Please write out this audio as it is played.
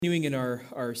Continuing in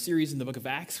our series in the book of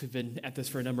Acts. We've been at this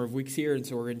for a number of weeks here, and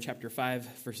so we're in chapter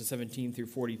 5, verses 17 through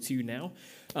 42 now.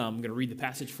 I'm going to read the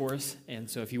passage for us, and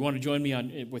so if you want to join me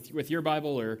with your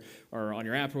Bible or on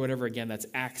your app or whatever, again, that's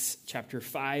Acts chapter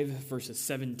 5, verses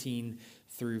 17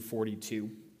 through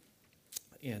 42.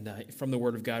 And from the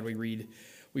Word of God, we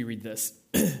read this.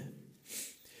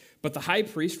 But the high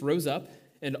priest rose up,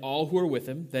 and all who were with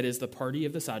him, that is, the party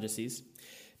of the Sadducees,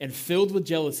 and filled with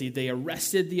jealousy, they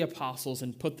arrested the apostles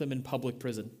and put them in public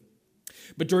prison.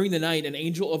 But during the night, an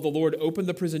angel of the Lord opened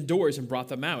the prison doors and brought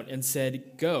them out and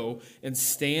said, "Go and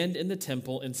stand in the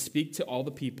temple and speak to all the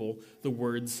people the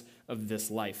words of this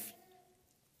life."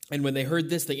 And when they heard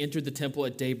this, they entered the temple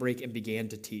at daybreak and began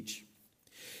to teach.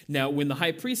 Now, when the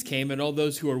high priest came and all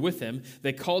those who were with him,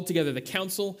 they called together the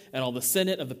council and all the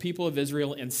senate of the people of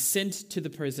Israel and sent to the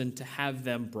prison to have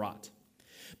them brought.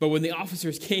 But when the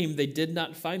officers came, they did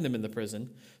not find them in the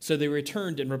prison. So they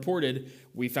returned and reported,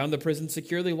 "We found the prison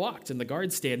securely locked and the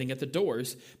guards standing at the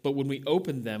doors. But when we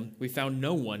opened them, we found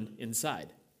no one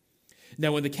inside."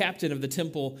 Now when the captain of the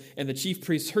temple and the chief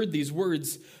priests heard these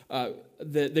words,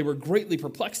 they were greatly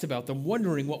perplexed about them,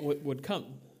 wondering what would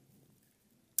come.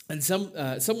 And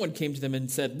someone came to them and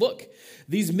said, "Look,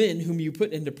 these men whom you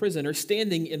put into prison are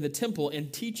standing in the temple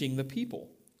and teaching the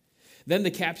people." Then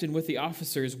the captain with the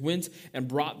officers went and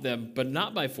brought them, but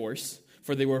not by force,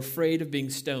 for they were afraid of being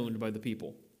stoned by the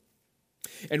people.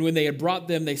 And when they had brought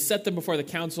them, they set them before the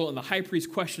council, and the high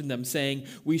priest questioned them, saying,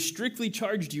 "We strictly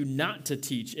charged you not to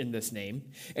teach in this name,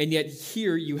 and yet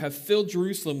here you have filled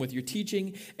Jerusalem with your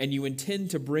teaching, and you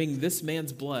intend to bring this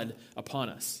man's blood upon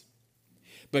us."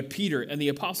 But Peter and the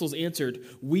apostles answered,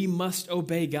 "We must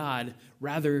obey God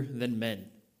rather than men.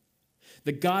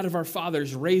 The God of our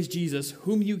fathers raised Jesus,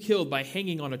 whom you killed by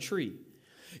hanging on a tree.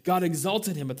 God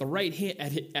exalted him at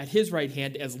his right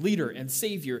hand as leader and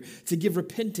savior to give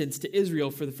repentance to Israel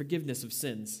for the forgiveness of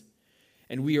sins.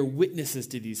 And we are witnesses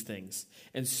to these things,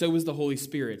 and so is the Holy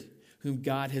Spirit, whom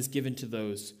God has given to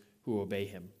those who obey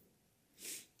him."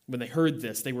 When they heard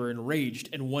this, they were enraged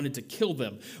and wanted to kill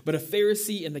them. But a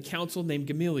Pharisee in the council named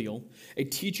Gamaliel, a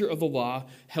teacher of the law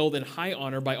held in high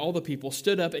honor by all the people,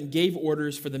 stood up and gave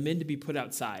orders for the men to be put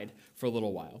outside for a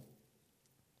little while.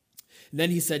 And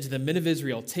then he said to the men of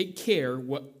Israel, "Take care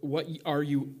what you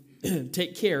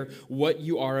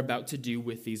are about to do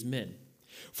with these men.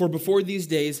 For before these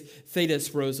days,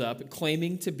 Theudas rose up,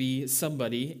 claiming to be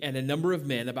somebody, and a number of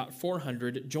men, about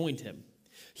 400, joined him.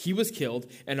 He was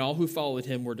killed, and all who followed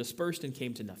him were dispersed and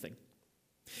came to nothing.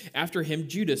 After him,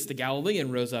 Judas the Galilean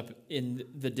rose up in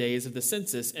the days of the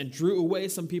census and drew away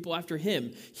some people after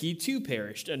him. He too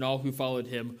perished, and all who followed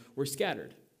him were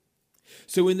scattered.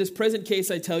 So in this present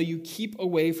case, I tell you, keep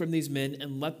away from these men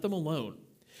and let them alone.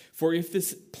 For if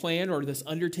this plan or this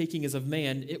undertaking is of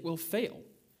man, it will fail.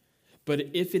 But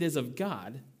if it is of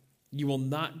God, you will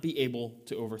not be able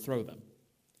to overthrow them.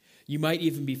 You might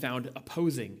even be found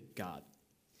opposing God."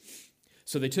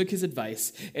 So they took his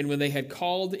advice, and when they had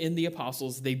called in the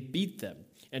apostles, they beat them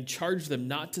and charged them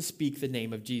not to speak the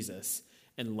name of Jesus,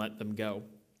 and let them go.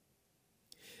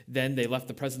 Then they left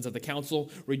the presence of the council,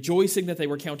 rejoicing that they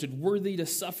were counted worthy to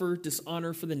suffer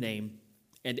dishonor for the name.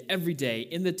 And every day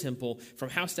in the temple,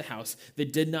 from house to house, they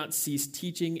did not cease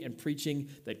teaching and preaching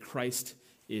that Christ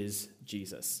is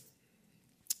Jesus.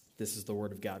 This is the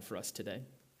word of God for us today.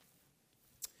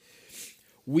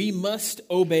 "We must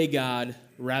obey God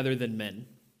rather than men"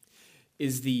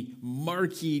 is the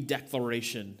marquee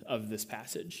declaration of this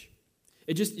passage.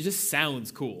 It just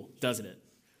sounds cool, doesn't it?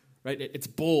 Right? It's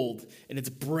bold and it's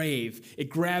brave. It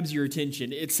grabs your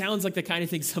attention. It sounds like the kind of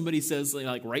thing somebody says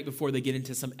like right before they get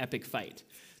into some epic fight.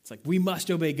 It's like, we must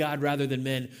obey God rather than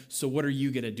men, so what are you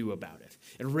going to do about it?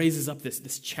 It raises up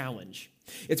this challenge.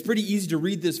 It's pretty easy to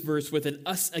read this verse with an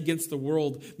us against the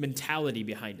world mentality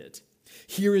behind it.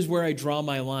 Here is where I draw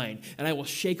my line, and I will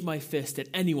shake my fist at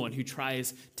anyone who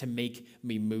tries to make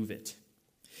me move it.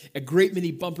 A great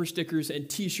many bumper stickers and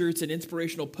t-shirts and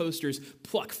inspirational posters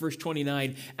pluck verse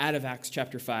 29 out of Acts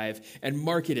chapter 5 and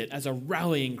market it as a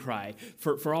rallying cry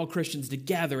for all Christians to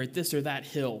gather at this or that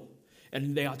hill,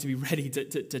 and they ought to be ready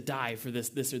to die for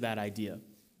this or that idea.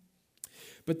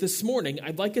 But this morning,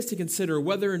 I'd like us to consider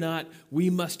whether or not we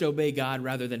must obey God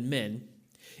rather than men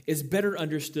is better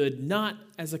understood not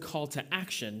as a call to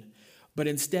action, but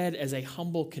instead as a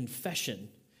humble confession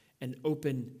and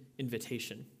open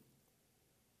invitation.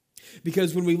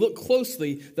 Because when we look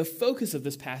closely, the focus of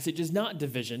this passage is not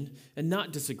division and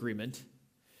not disagreement,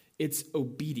 it's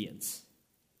obedience.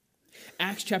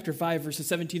 Acts chapter 5, verses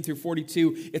 17 through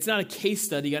 42, it's not a case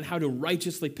study on how to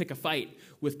righteously pick a fight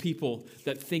with people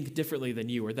that think differently than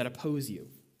you or that oppose you.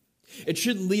 It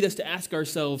shouldn't lead us to ask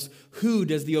ourselves, who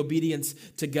does the obedience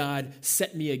to God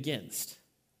set me against?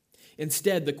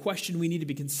 Instead, the question we need to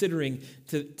be considering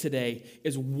today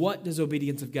is, what does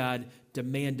obedience of God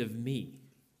demand of me?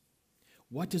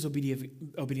 What does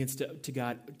obedience to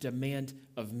God demand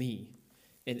of me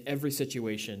in every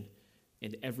situation,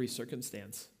 in every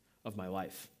circumstance of my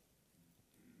life?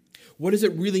 What does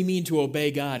it really mean to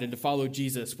obey God and to follow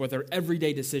Jesus with our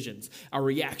everyday decisions, our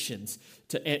reactions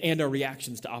and our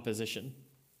reactions to opposition?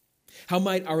 How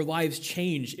might our lives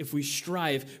change if we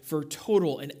strive for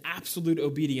total and absolute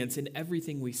obedience in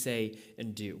everything we say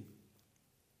and do?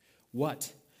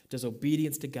 What does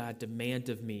obedience to God demand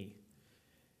of me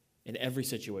in every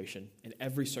situation, in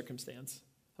every circumstance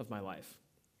of my life?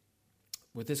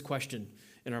 With this question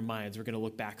in our minds, we're going to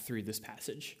look back through this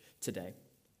passage today.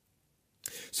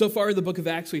 So far in the book of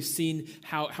Acts, we've seen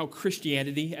how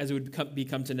Christianity, as it would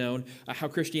become to known, how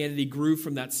Christianity grew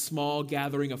from that small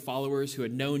gathering of followers who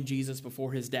had known Jesus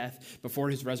before his death, before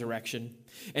his resurrection,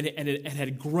 and it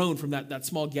had grown from that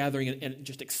small gathering and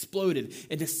just exploded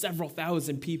into several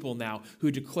thousand people now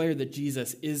who declare that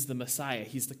Jesus is the Messiah,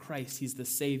 he's the Christ, he's the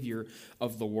Savior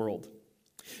of the world.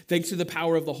 Thanks to the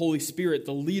power of the Holy Spirit,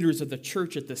 the leaders of the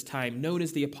church at this time, known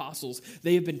as the apostles,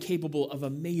 they have been capable of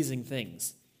amazing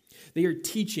things. They are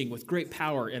teaching with great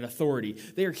power and authority.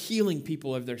 They are healing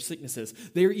people of their sicknesses.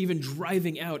 They are even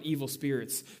driving out evil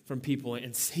spirits from people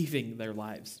and saving their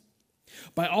lives.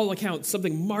 By all accounts,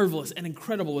 something marvelous and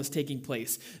incredible is taking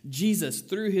place. Jesus,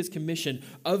 through his commission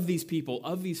of these people,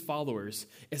 of these followers,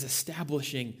 is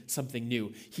establishing something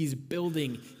new. He's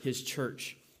building his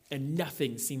church, and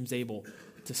nothing seems able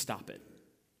to stop it.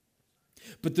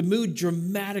 But the mood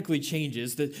dramatically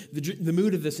changes. The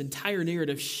mood of this entire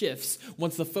narrative shifts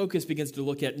once the focus begins to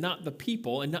look at not the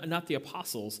people and not the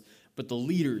apostles, but the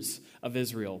leaders of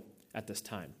Israel at this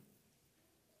time.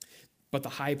 But the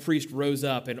high priest rose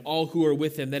up, and all who were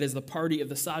with him, that is the party of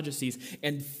the Sadducees,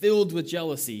 and filled with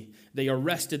jealousy, they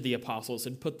arrested the apostles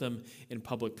and put them in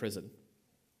public prison.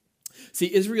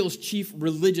 See, Israel's chief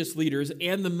religious leaders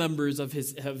and the members of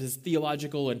his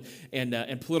theological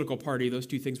and political party, those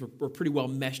two things were pretty well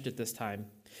meshed at this time.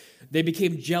 They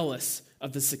became jealous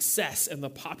of the success and the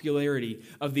popularity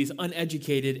of these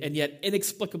uneducated and yet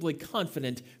inexplicably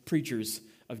confident preachers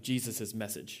of Jesus'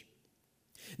 message.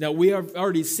 Now, we have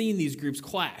already seen these groups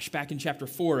clash back in chapter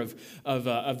 4 of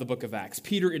the book of Acts.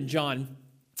 Peter and John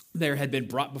there had been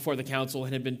brought before the council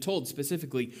and had been told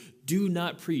specifically, do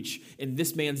not preach in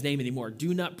this man's name anymore.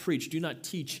 Do not preach, do not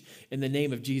teach in the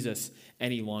name of Jesus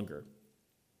any longer.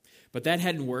 But that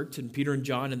hadn't worked, and Peter and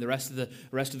John and the rest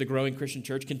of the growing Christian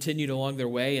church continued along their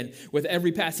way, and with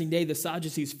every passing day, the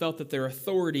Sadducees felt that their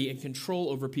authority and control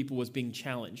over people was being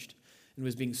challenged and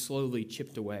was being slowly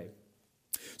chipped away.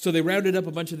 So they rounded up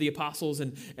a bunch of the apostles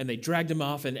and they dragged them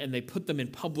off and they put them in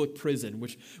public prison,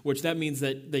 which that means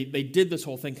that they did this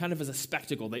whole thing kind of as a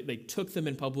spectacle. They took them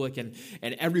in public and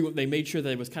everyone, they made sure that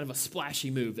it was kind of a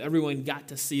splashy move. Everyone got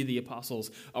to see the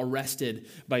apostles arrested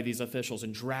by these officials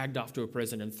and dragged off to a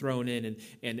prison and thrown in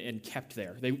and kept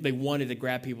there. They wanted to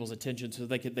grab people's attention so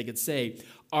they could say,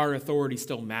 our authority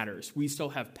still matters. We still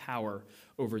have power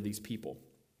over these people.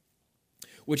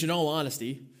 Which in all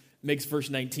honesty makes verse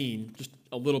 19 just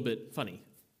a little bit funny.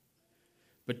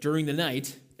 But during the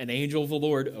night, an angel of the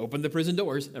Lord opened the prison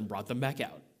doors and brought them back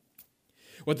out.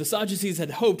 What the Sadducees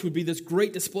had hoped would be this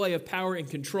great display of power and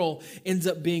control ends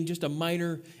up being just a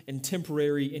minor and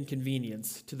temporary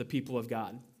inconvenience to the people of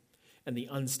God and the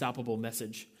unstoppable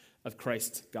message of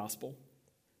Christ's gospel.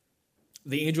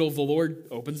 The angel of the Lord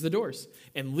opens the doors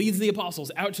and leads the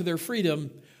apostles out to their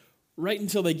freedom right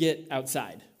until they get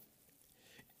outside.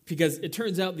 Because it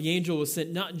turns out the angel was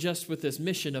sent not just with this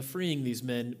mission of freeing these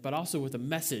men, but also with a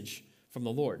message from the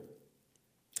Lord.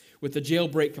 With the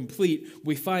jailbreak complete,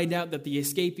 we find out that the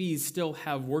escapees still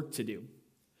have work to do.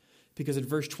 Because in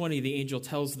verse 20, the angel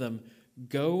tells them,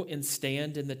 go and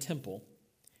stand in the temple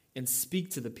and speak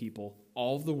to the people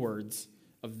all the words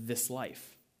of this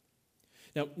life.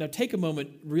 Now take a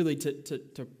moment really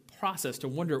to process, to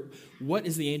wonder, what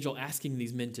is the angel asking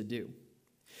these men to do?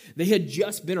 They had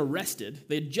just been arrested.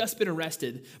 They had just been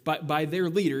arrested by their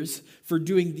leaders for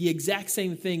doing the exact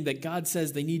same thing that God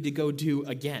says they need to go do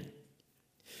again.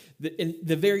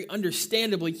 The very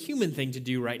understandably human thing to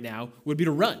do right now would be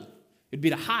to run. It'd be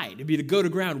to hide. It'd be to go to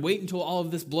ground, wait until all of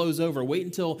this blows over, wait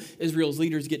until Israel's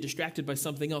leaders get distracted by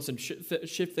something else and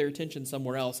shift their attention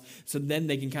somewhere else so then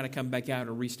they can kind of come back out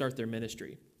and restart their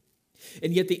ministry.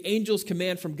 And yet the angel's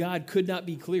command from God could not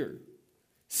be clearer.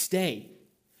 Stay.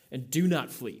 And do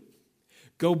not flee.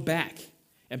 Go back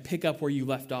and pick up where you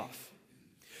left off.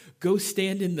 Go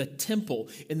stand in the temple,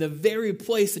 in the very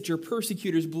place that your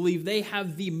persecutors believe they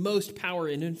have the most power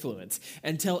and influence,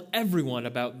 and tell everyone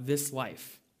about this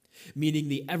life, meaning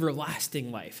the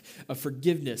everlasting life of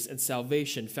forgiveness and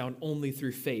salvation found only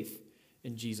through faith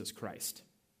in Jesus Christ.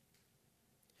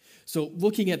 So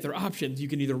looking at their options, you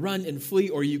can either run and flee,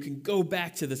 or you can go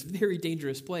back to this very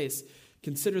dangerous place.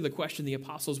 Consider the question the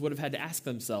apostles would have had to ask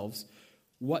themselves: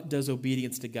 what does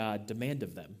obedience to God demand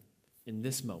of them in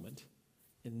this moment,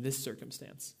 in this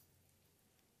circumstance?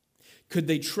 Could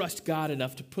they trust God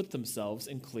enough to put themselves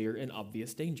in clear and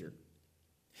obvious danger?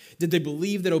 Did they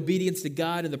believe that obedience to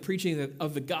God and the preaching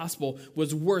of the gospel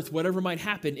was worth whatever might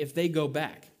happen if they go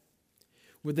back?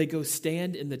 Would they go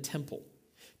stand in the temple,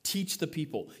 teach the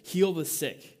people, heal the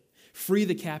sick, free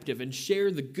the captive, and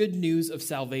share the good news of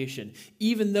salvation,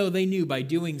 even though they knew by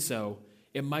doing so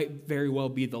it might very well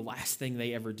be the last thing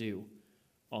they ever do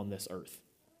on this earth?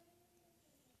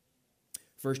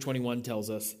 Verse 21 tells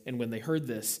us, and when they heard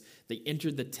this, they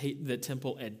entered the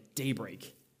temple at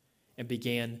daybreak and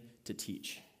began to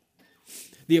teach.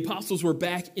 The apostles were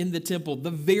back in the temple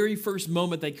the very first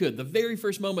moment they could. The very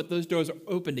first moment those doors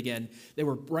opened again, they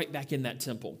were right back in that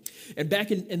temple. And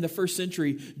back in the first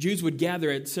century, Jews would gather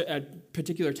at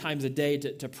particular times a day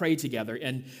to pray together.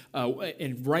 And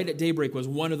right at daybreak was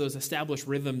one of those established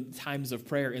rhythm times of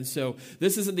prayer. And so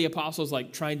this isn't the apostles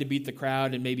like trying to beat the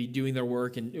crowd and maybe doing their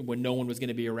work and when no one was going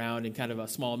to be around and kind of a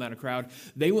small amount of crowd.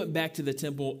 They went back to the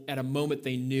temple at a moment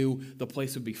they knew the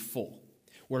place would be full,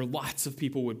 where lots of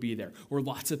people would be there,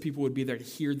 to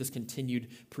hear this continued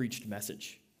preached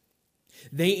message.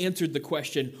 They answered the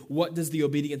question, what does the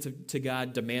obedience to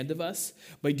God demand of us?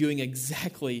 By doing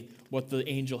exactly what the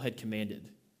angel had commanded.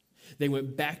 They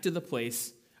went back to the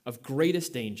place of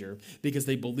greatest danger because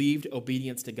they believed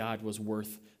obedience to God was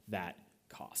worth that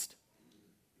cost.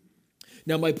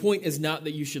 Now, my point is not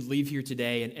that you should leave here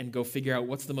today and go figure out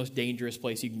what's the most dangerous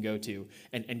place you can go to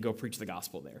and go preach the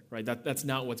gospel there, right? That's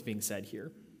not what's being said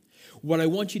here. What I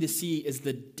want you to see is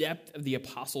the depth of the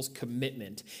apostles'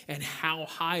 commitment and how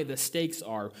high the stakes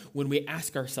are when we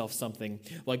ask ourselves something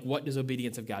like, what does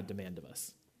obedience of God demand of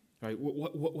us? Right?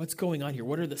 What's going on here?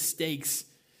 What are the stakes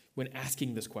when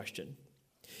asking this question?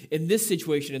 In this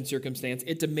situation and circumstance,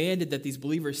 it demanded that these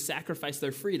believers sacrifice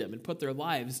their freedom and put their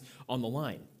lives on the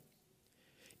line.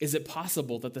 Is it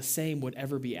possible that the same would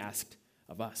ever be asked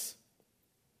of us?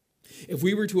 If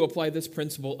we were to apply this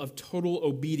principle of total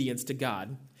obedience to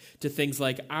God to things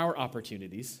like our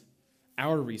opportunities,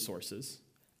 our resources,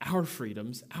 our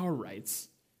freedoms, our rights,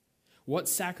 what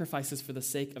sacrifices for the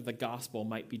sake of the gospel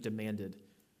might be demanded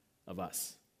of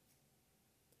us?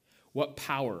 What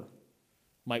power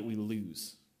might we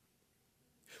lose?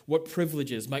 What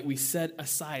privileges might we set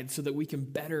aside so that we can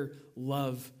better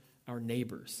love our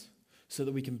neighbors, so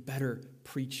that we can better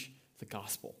preach the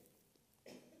gospel?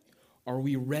 Are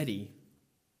we ready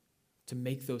to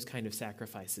make those kind of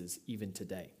sacrifices even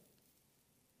today?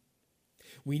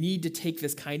 We need to take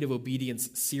this kind of obedience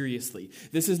seriously.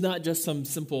 This is not just some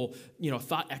simple,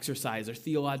 thought exercise or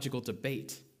theological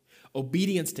debate.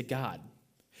 Obedience to God,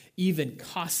 even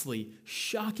costly,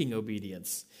 shocking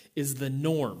obedience, is the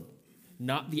norm,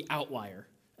 not the outlier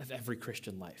of every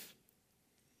Christian life.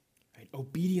 Right?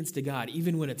 Obedience to God,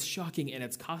 even when it's shocking and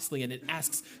it's costly and it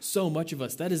asks so much of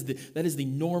us, that is the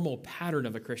normal pattern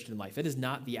of a Christian life. It is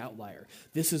not the outlier.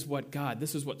 This is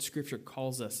what Scripture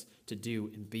calls us to do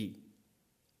and be.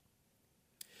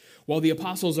 While the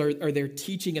apostles are there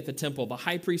teaching at the temple, the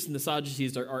high priest and the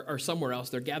Sadducees are somewhere else.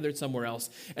 They're gathered somewhere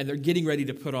else, and they're getting ready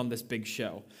to put on this big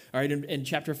show. All right, in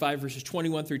chapter 5, verses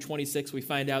 21 through 26, we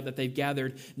find out that they've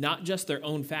gathered not just their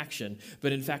own faction,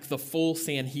 but in fact the full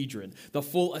Sanhedrin, the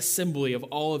full assembly of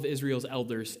all of Israel's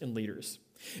elders and leaders.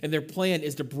 And their plan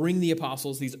is to bring the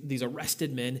apostles, these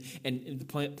arrested men, and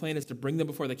the plan is to bring them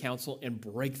before the council and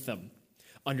break them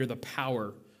under the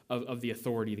power of the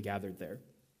authority gathered there.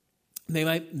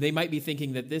 They might be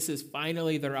thinking that this is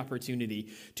finally their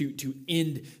opportunity to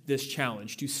end this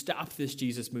challenge, to stop this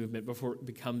Jesus movement before it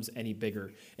becomes any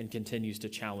bigger and continues to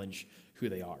challenge who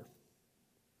they are.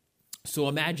 So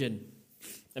imagine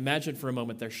for a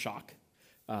moment their shock,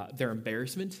 their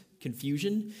embarrassment,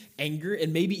 confusion, anger,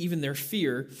 and maybe even their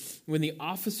fear when the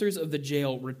officers of the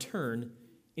jail return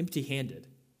empty-handed,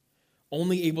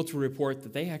 only able to report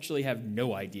that they actually have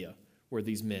no idea where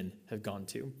these men have gone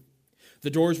to. The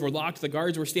doors were locked, the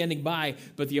guards were standing by,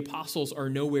 but the apostles are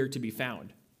nowhere to be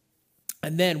found.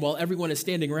 And then, while everyone is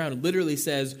standing around, it literally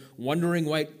says, wondering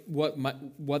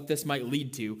what this might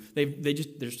lead to, they're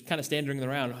just kind of standing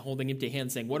around holding empty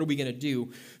hands saying, what are we going to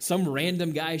do? Some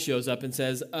random guy shows up and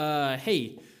says,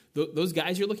 hey, those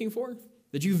guys you're looking for,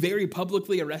 that you very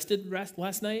publicly arrested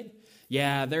last night,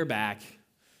 Yeah, they're back.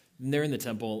 And they're in the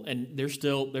temple, and they're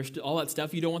still all that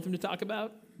stuff you don't want them to talk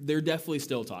about, they're definitely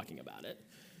still talking about it.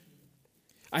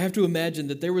 I have to imagine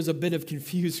that there was a bit of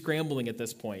confused scrambling at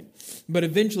this point. But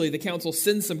eventually the council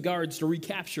sends some guards to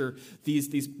recapture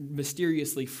these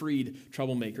mysteriously freed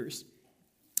troublemakers.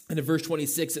 And in verse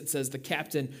 26 it says, the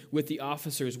captain with the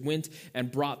officers went and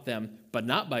brought them, but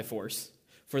not by force,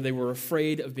 for they were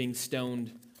afraid of being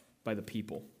stoned by the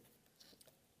people.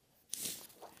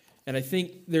 And I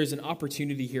think there's an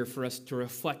opportunity here for us to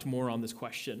reflect more on this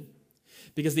question.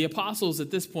 Because the apostles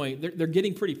at this point, they're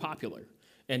getting pretty popular.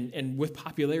 And with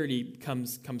popularity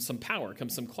comes some power,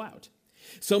 comes some clout.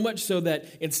 So much so that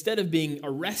instead of being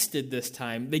arrested this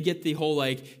time, they get the whole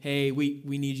hey, we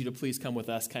need you to please come with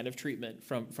us kind of treatment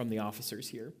from the officers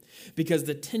here. Because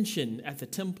the tension at the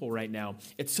temple right now,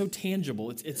 it's so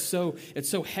tangible, it's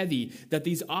so heavy that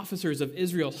these officers of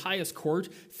Israel's highest court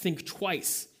think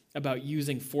twice about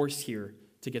using force here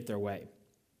to get their way.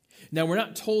 Now, we're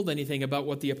not told anything about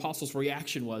what the apostles'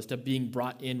 reaction was to being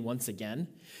brought in once again,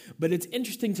 but it's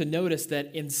interesting to notice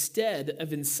that instead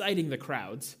of inciting the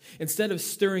crowds, instead of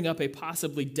stirring up a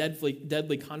possibly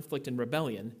deadly conflict and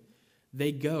rebellion,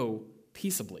 they go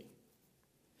peaceably.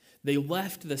 They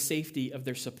left the safety of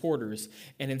their supporters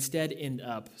and instead end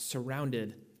up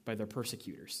surrounded by their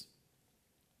persecutors.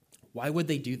 Why would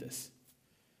they do this?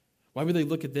 Why would they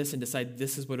look at this and decide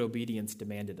this is what obedience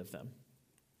demanded of them?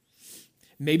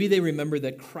 Maybe they remember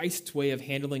that Christ's way of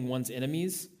handling one's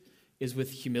enemies is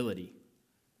with humility,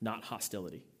 not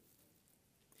hostility.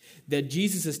 That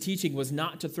Jesus' teaching was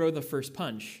not to throw the first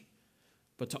punch,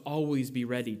 but to always be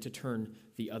ready to turn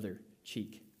the other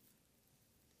cheek.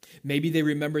 Maybe they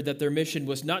remembered that their mission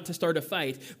was not to start a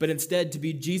fight, but instead to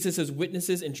be Jesus'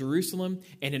 witnesses in Jerusalem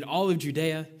and in all of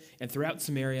Judea and throughout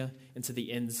Samaria and to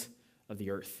the ends of the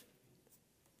earth.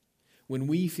 When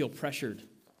we feel pressured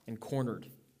and cornered,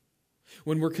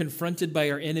 when we're confronted by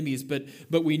our enemies, but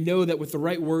we know that with the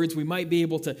right words, we might be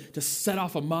able to set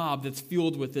off a mob that's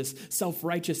fueled with this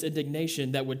self-righteous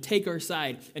indignation that would take our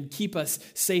side and keep us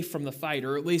safe from the fight,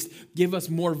 or at least give us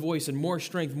more voice and more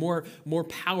strength, more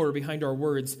power behind our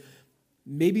words.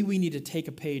 Maybe we need to take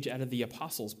a page out of the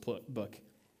Apostles' book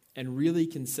and really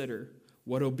consider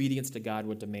what obedience to God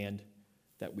would demand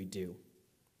that we do.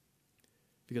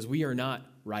 Because we are not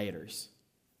rioters.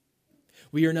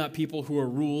 We are not people who are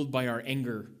ruled by our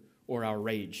anger or our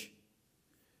rage.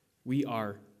 We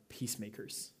are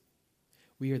peacemakers.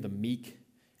 We are the meek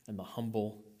and the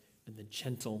humble and the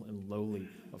gentle and lowly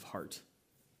of heart.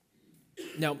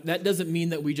 Now, that doesn't mean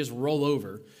that we just roll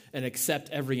over and accept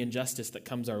every injustice that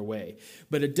comes our way.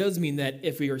 But it does mean that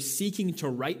if we are seeking to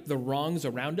right the wrongs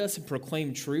around us and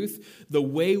proclaim truth, the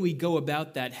way we go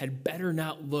about that had better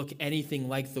not look anything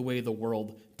like the way the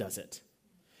world does it.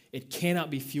 It cannot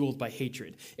be fueled by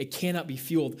hatred. It cannot be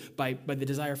fueled by the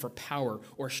desire for power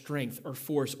or strength or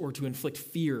force or to inflict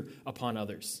fear upon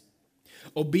others.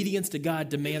 Obedience to God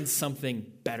demands something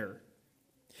better.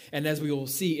 And as we will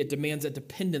see, it demands a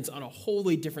dependence on a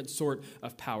wholly different sort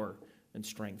of power and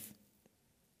strength.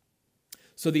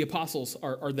 So the apostles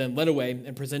are then led away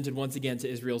and presented once again to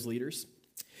Israel's leaders.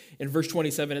 In verse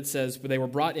 27, it says, they were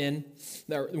brought in.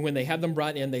 When they had them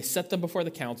brought in, they set them before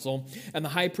the council, and the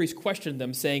high priest questioned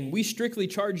them, saying, "We strictly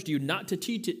charged you not to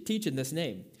teach in this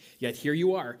name. Yet here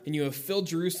you are, and you have filled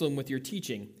Jerusalem with your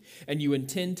teaching, and you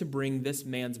intend to bring this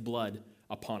man's blood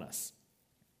upon us."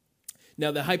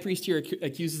 Now, the high priest here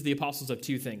accuses the apostles of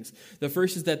two things. The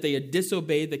first is that they had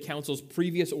disobeyed the council's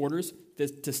previous orders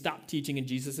to stop teaching in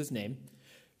Jesus' name.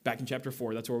 Back in chapter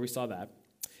 4, that's where we saw that.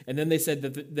 And then they said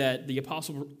that the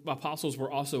apostles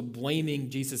were also blaming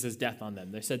Jesus' death on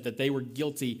them. They said that they were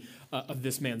guilty of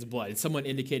this man's blood. It's someone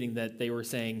indicating that they were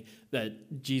saying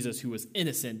that Jesus, who was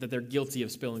innocent, that they're guilty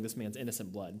of spilling this man's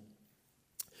innocent blood.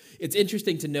 It's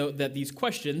interesting to note that these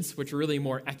questions, which are really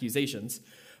more accusations,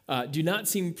 do not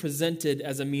seem presented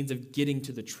as a means of getting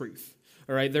to the truth.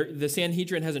 All right, the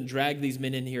Sanhedrin hasn't dragged these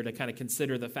men in here to kind of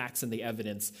consider the facts and the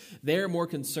evidence. They're more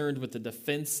concerned with the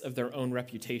defense of their own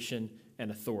reputation and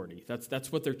authority.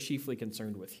 That's what they're chiefly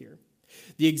concerned with here.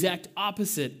 The exact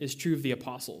opposite is true of the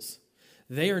apostles.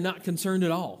 They are not concerned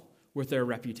at all with their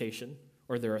reputation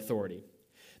or their authority.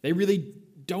 They really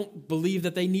don't believe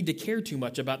that they need to care too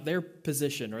much about their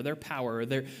position or their power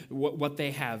or what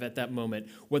they have at that moment.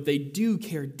 What they do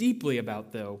care deeply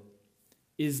about, though,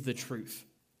 is the truth.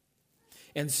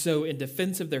 And so in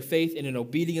defense of their faith and in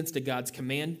obedience to God's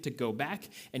command to go back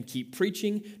and keep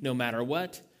preaching no matter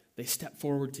what, they step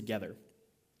forward together.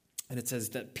 And it says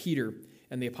that Peter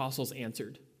and the apostles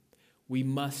answered, "We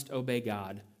must obey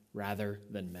God rather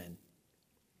than men."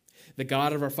 The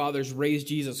God of our fathers raised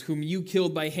Jesus, whom you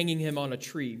killed by hanging him on a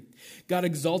tree. God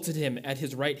exalted him at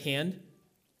his right hand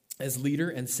as leader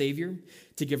and savior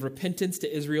to give repentance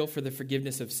to Israel for the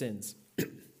forgiveness of sins.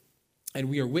 And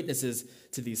we are witnesses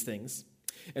to these things.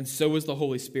 And so is the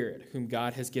Holy Spirit, whom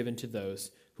God has given to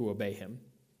those who obey him.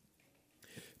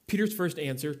 Peter's first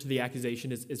answer to the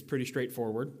accusation is pretty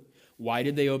straightforward. Why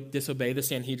did they disobey the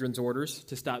Sanhedrin's orders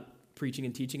to stop preaching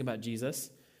and teaching about Jesus?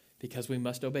 Because we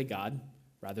must obey God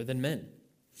rather than men.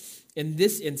 In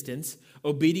this instance,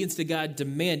 obedience to God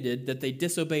demanded that they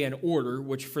disobey an order,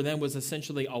 which for them was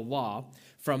essentially a law,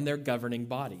 from their governing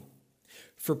body.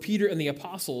 For Peter and the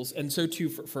apostles, and so too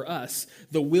for us,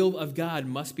 the will of God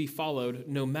must be followed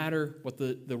no matter what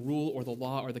the rule or the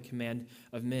law or the command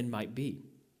of men might be.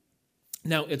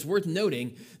 Now, it's worth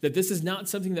noting that this is not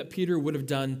something that Peter would have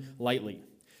done lightly.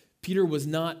 Peter was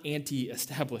not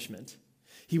anti-establishment.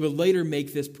 He would later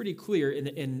make this pretty clear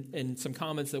in some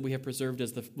comments that we have preserved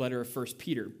as the letter of 1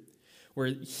 Peter, where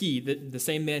he, the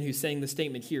same man who's saying the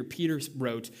statement here, Peter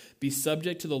wrote, "Be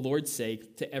subject to the Lord's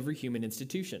sake to every human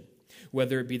institution,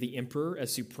 whether it be the emperor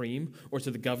as supreme or to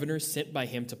the governors sent by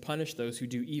him to punish those who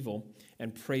do evil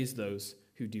and praise those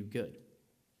who do good."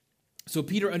 So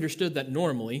Peter understood that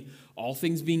normally, all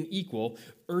things being equal,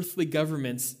 earthly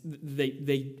governments,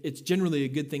 it's generally a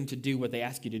good thing to do what they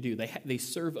ask you to do. They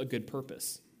serve a good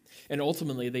purpose. And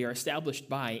ultimately, they are established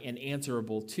by and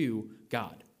answerable to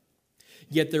God.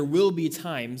 Yet there will be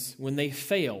times when they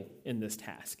fail in this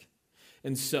task.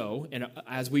 And so, and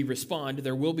as we respond,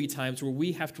 there will be times where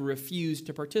we have to refuse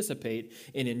to participate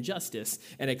in injustice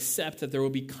and accept that there will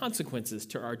be consequences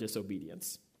to our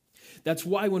disobedience. That's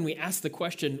why when we ask the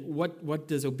question, what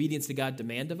does obedience to God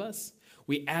demand of us?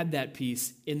 We add that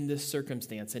piece in this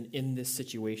circumstance and in this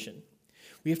situation.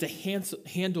 We have to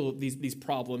handle these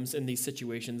problems and these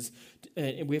situations,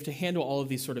 and we have to handle all of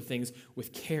these sort of things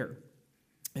with care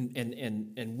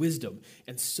and wisdom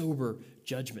and sober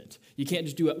judgment. You can't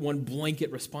just do one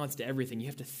blanket response to everything. You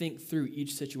have to think through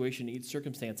each situation, each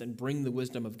circumstance, and bring the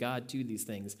wisdom of God to these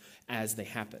things as they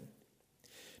happen.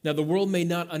 Now, the world may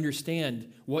not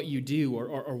understand what you do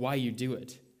or why you do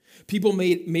it. People may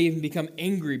even become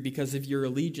angry because of your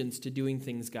allegiance to doing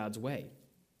things God's way.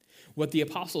 What the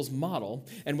apostles model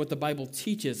and what the Bible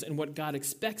teaches and what God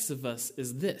expects of us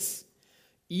is this: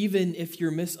 even if you're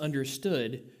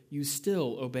misunderstood, you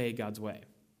still obey God's way.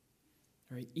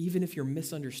 All right? Even if you're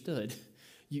misunderstood,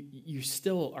 you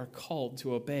still are called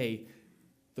to obey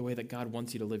the way that God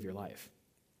wants you to live your life.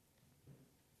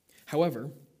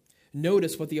 However,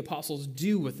 notice what the apostles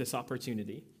do with this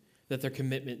opportunity that their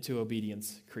commitment to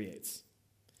obedience creates.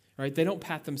 All right? They don't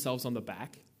pat themselves on the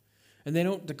back, and they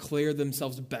don't declare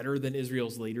themselves better than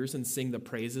Israel's leaders and sing the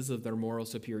praises of their moral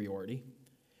superiority.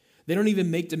 They don't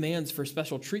even make demands for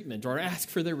special treatment or ask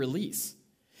for their release.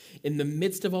 In the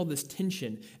midst of all this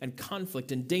tension and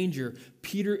conflict and danger,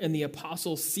 Peter and the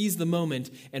apostles seize the moment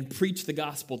and preach the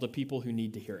gospel to people who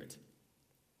need to hear it.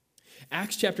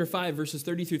 Acts chapter 5, verses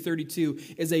 30 through 32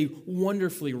 is a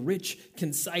wonderfully rich,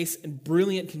 concise, and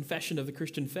brilliant confession of the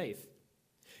Christian faith.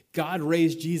 God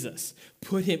raised Jesus,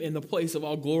 put him in the place of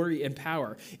all glory and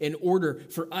power in order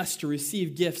for us to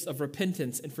receive gifts of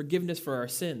repentance and forgiveness for our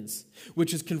sins,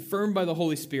 which is confirmed by the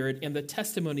Holy Spirit and the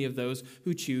testimony of those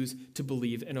who choose to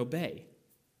believe and obey.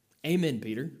 Amen,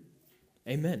 Peter.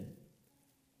 Amen.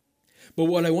 But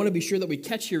what I want to be sure that we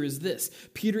catch here is this: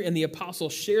 Peter and the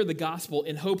apostles share the gospel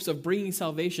in hopes of bringing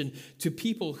salvation to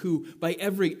people who, by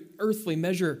every earthly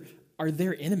measure, are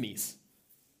their enemies.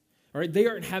 All right, they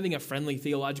aren't having a friendly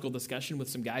theological discussion with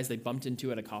some guys they bumped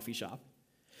into at a coffee shop.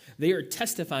 They are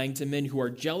testifying to men who are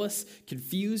jealous,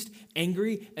 confused,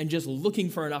 angry, and just looking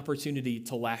for an opportunity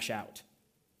to lash out.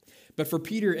 But for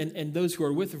Peter and those who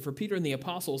are with him, for Peter and the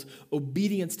apostles,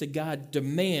 obedience to God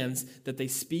demands that they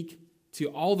speak to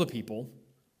all the people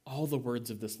all the words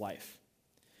of this life,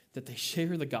 that they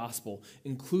share the gospel,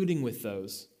 including with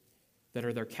those that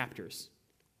are their captors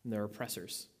and their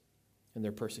oppressors and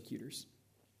their persecutors.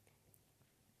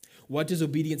 What does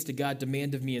obedience to God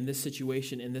demand of me in this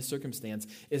situation, in this circumstance,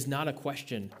 is not a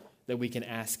question that we can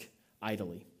ask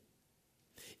idly.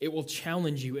 It will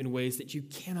challenge you in ways that you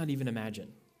cannot even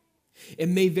imagine. It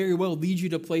may very well lead you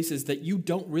to places that you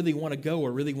don't really want to go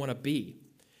or really want to be.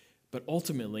 But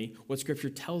ultimately, what Scripture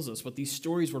tells us, what these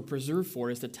stories were preserved for,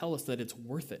 is to tell us that it's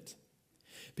worth it.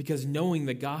 Because knowing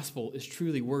the gospel is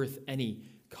truly worth any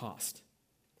cost.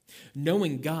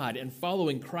 Knowing God and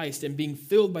following Christ and being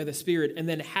filled by the Spirit and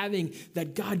then having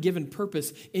that God-given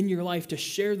purpose in your life to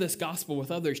share this gospel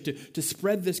with others, to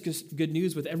spread this good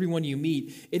news with everyone you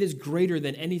meet, it is greater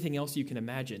than anything else you can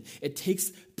imagine. It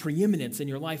takes preeminence in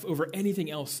your life over anything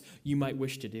else you might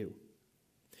wish to do.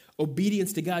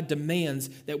 Obedience to God demands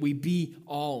that we be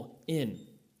all in.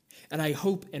 And I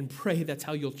hope and pray that's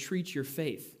how you'll treat your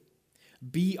faith.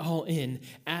 Be all in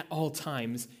at all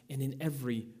times and in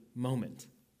every moment.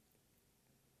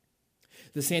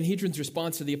 The Sanhedrin's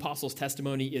response to the apostles'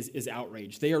 testimony is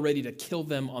outrage. They are ready to kill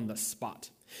them on the spot.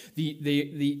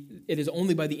 It is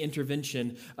only by the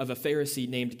intervention of a Pharisee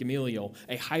named Gamaliel,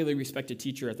 a highly respected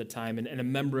teacher at the time and a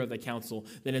member of the council,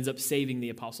 that ends up saving the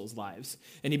apostles' lives.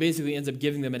 And he basically ends up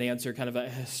giving them an answer, kind of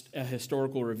a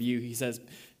historical review. He says,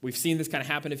 we've seen this kind of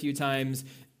happen a few times.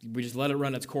 We just let it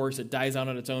run its course. It dies out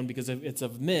on its own because if it's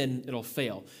of men, it'll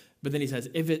fail. But then he says,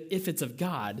 if it's of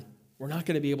God, we're not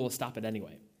going to be able to stop it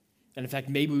anyway. And in fact,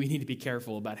 maybe we need to be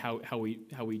careful about how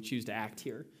we choose to act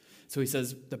here. So he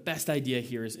says the best idea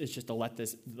here is just to let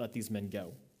these men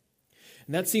go.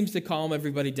 And that seems to calm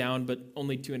everybody down, but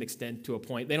only to an extent, to a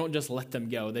point. They don't just let them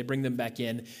go. They bring them back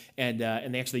in, and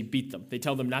they actually beat them. They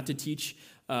tell them not to teach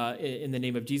in the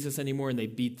name of Jesus anymore, and they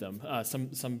beat them.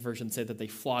 Some versions say that they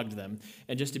flogged them.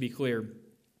 And just to be clear,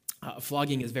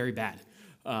 flogging is very bad.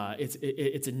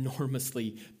 It's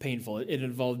enormously painful. It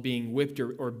involved being whipped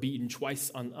or beaten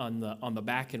twice on the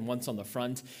back and once on the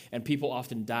front, and people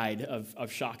often died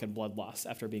of shock and blood loss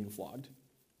after being flogged.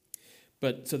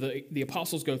 But so the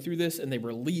apostles go through this, and they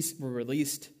were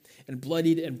released, and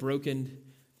bloodied and broken,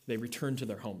 they returned to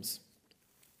their homes.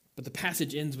 But the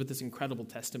passage ends with this incredible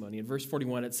testimony. In verse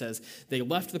 41, it says, they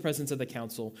left the presence of the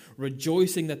council,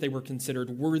 rejoicing that they were considered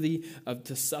worthy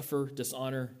to suffer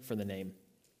dishonor for the name.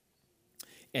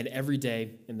 And every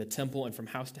day in the temple and from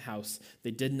house to house,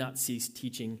 they did not cease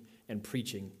teaching and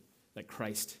preaching that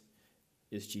Christ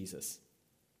is Jesus.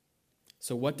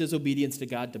 So what does obedience to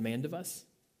God demand of us?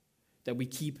 That we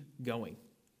keep going.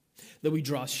 That we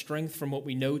draw strength from what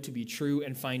we know to be true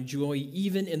and find joy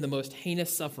even in the most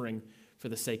heinous suffering for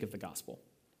the sake of the gospel.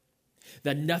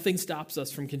 That nothing stops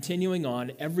us from continuing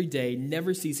on every day,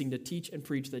 never ceasing to teach and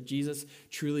preach that Jesus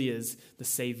truly is the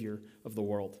Savior of the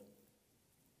world.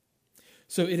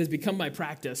 So it has become my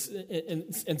practice,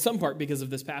 in some part because of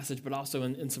this passage, but also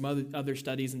in some other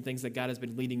studies and things that God has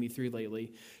been leading me through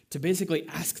lately, to basically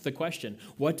ask the question,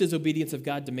 what does obedience of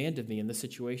God demand of me in this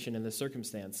situation, in this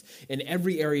circumstance, in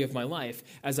every area of my life,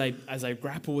 as I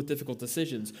grapple with difficult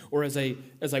decisions, or as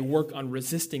I work on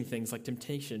resisting things like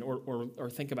temptation, or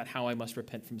think about how I must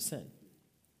repent from sin?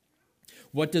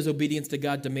 What does obedience to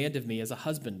God demand of me as a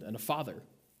husband and a father?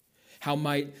 How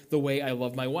might the way I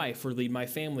love my wife or lead my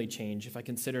family change if I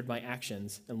considered my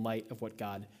actions in light of what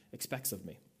God expects of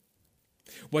me?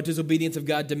 What does obedience of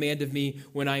God demand of me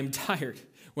when I am tired,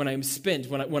 when I am spent,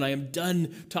 when I am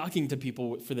done talking to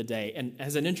people for the day? And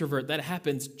as an introvert, that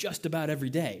happens just about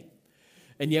every day.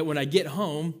 And yet when I get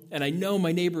home and I know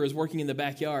my neighbor is working in the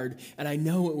backyard, and I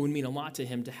know it would mean a lot to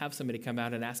him to have somebody come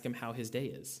out and ask him how his day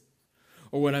is.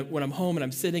 Or when I'm home and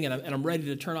I'm sitting and I'm ready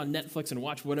to turn on Netflix and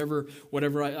watch whatever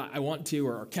I want to,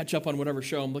 or catch up on whatever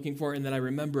show I'm looking for, and then I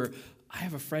remember I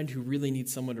have a friend who really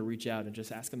needs someone to reach out and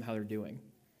just ask them how they're doing.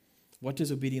 What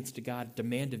does obedience to God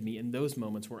demand of me in those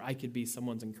moments where I could be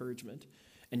someone's encouragement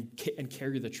and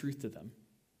carry the truth to them?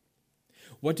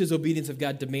 What does obedience of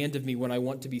God demand of me when I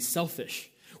want to be selfish,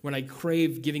 when I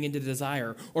crave giving into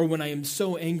desire, or when I am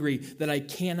so angry that I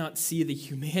cannot see the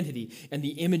humanity and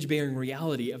the image-bearing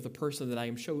reality of the person that I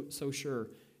am so sure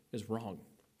is wrong?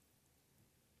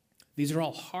 These are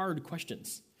all hard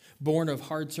questions, born of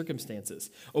hard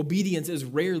circumstances. Obedience is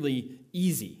rarely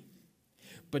easy,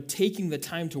 but taking the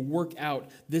time to work out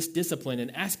this discipline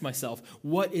and ask myself,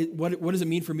 what does it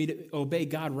mean for me to obey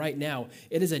God right now?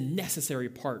 It is a necessary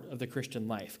part of the Christian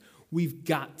life. We've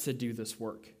got to do this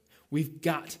work. We've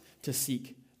got to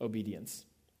seek obedience.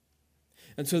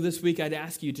 And so this week I'd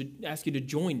ask you to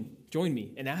join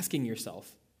me in asking yourself,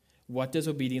 what does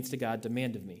obedience to God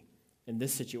demand of me in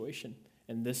this situation,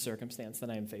 in this circumstance that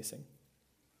I am facing?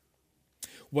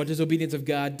 What does obedience of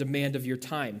God demand of your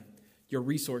time, your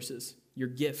resources, your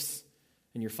gifts,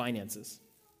 and your finances?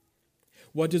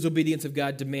 What does obedience of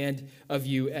God demand of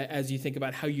you as you think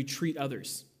about how you treat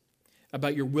others,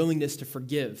 about your willingness to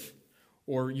forgive,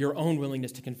 or your own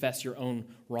willingness to confess your own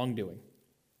wrongdoing?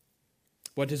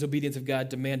 What does obedience of God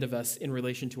demand of us in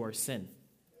relation to our sin,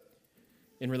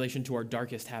 in relation to our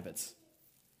darkest habits,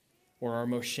 or our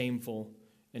most shameful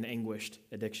and anguished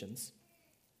addictions?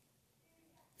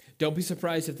 Don't be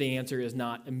surprised if the answer is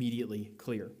not immediately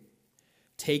clear.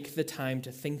 Take the time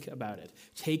to think about it.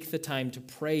 Take the time to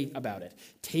pray about it.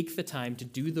 Take the time to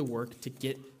do the work to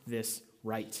get this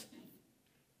right.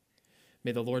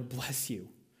 May the Lord bless you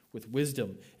with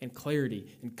wisdom and clarity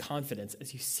and confidence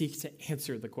as you seek to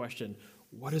answer the question,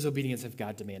 what does obedience of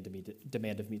God demand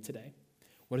of me today?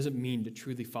 What does it mean to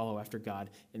truly follow after God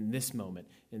in this moment,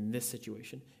 in this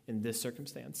situation, in this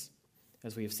circumstance,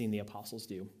 as we have seen the apostles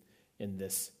do in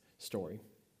this story?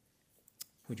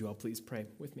 Would you all please pray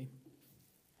with me?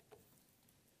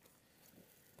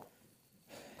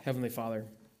 Heavenly Father,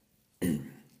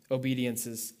 obedience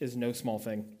is no small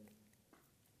thing.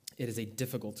 It is a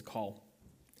difficult call.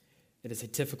 It is a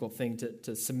difficult thing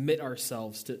to submit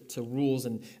ourselves to rules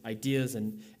and ideas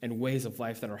and ways of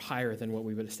life that are higher than what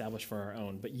we would establish for our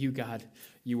own. But you, God,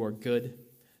 you are good,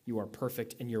 you are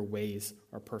perfect, and your ways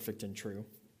are perfect and true.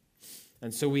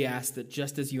 And so we ask that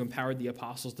just as you empowered the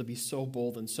apostles to be so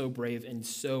bold and so brave and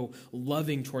so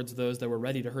loving towards those that were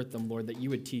ready to hurt them, Lord, that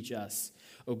you would teach us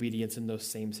obedience in those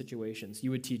same situations. You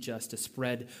would teach us to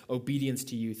spread obedience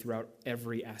to you throughout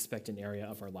every aspect and area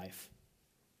of our life.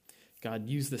 God,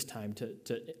 use this time to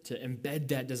embed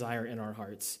that desire in our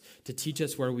hearts, to teach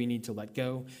us where we need to let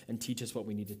go and teach us what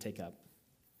we need to take up.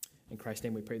 In Christ's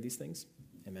name we pray these things.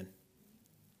 Amen.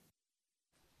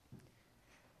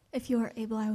 If you are able, I